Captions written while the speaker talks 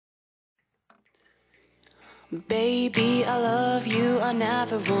Baby, I love you, I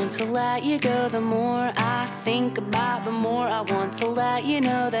never want to let you go. The more I think about, the more I want to let you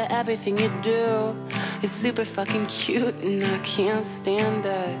know that everything you do is super fucking cute and I can't stand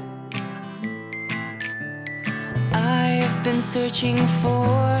it. I've been searching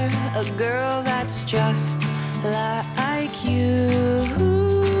for a girl that's just like you,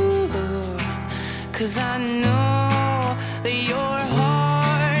 'cause I know that your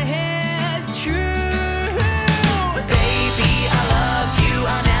heart is true. Baby, I love you,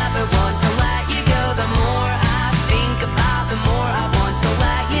 I never want to let you go. The more I think about, the more I want to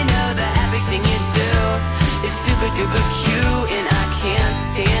let you know that everything you do is super duper cute and I can't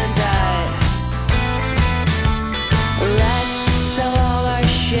stand it. Let's sell all our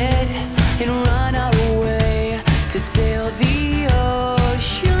shit and run away to sail the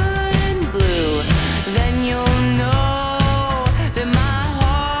ocean blue. Then you'll know that my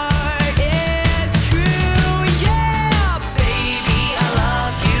heart is true. Yeah, baby, I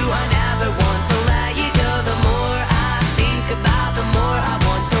love you, I never want to let you go. The more I think about, the more I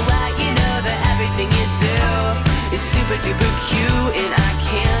want to let you know that everything you do is super duper cute and I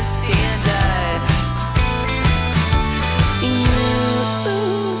can't stand it.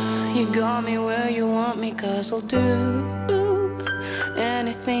 You got me where you want me, 'cause I'll do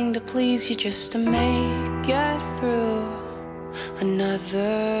anything to please you just to make it through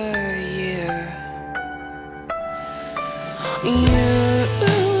another year.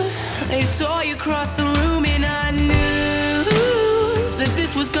 I saw you cross the room and I knew that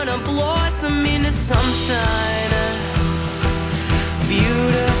this was gonna blossom into something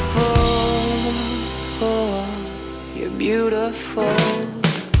beautiful. Oh, you're beautiful.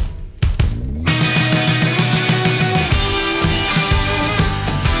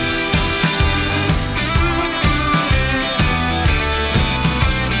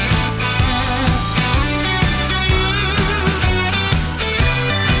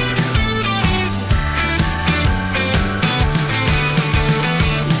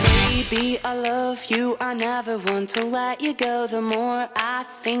 I love you, I never want to let you go. The more I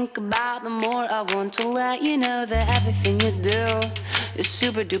think about, the more I want to let you know that everything you do is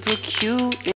super duper cute.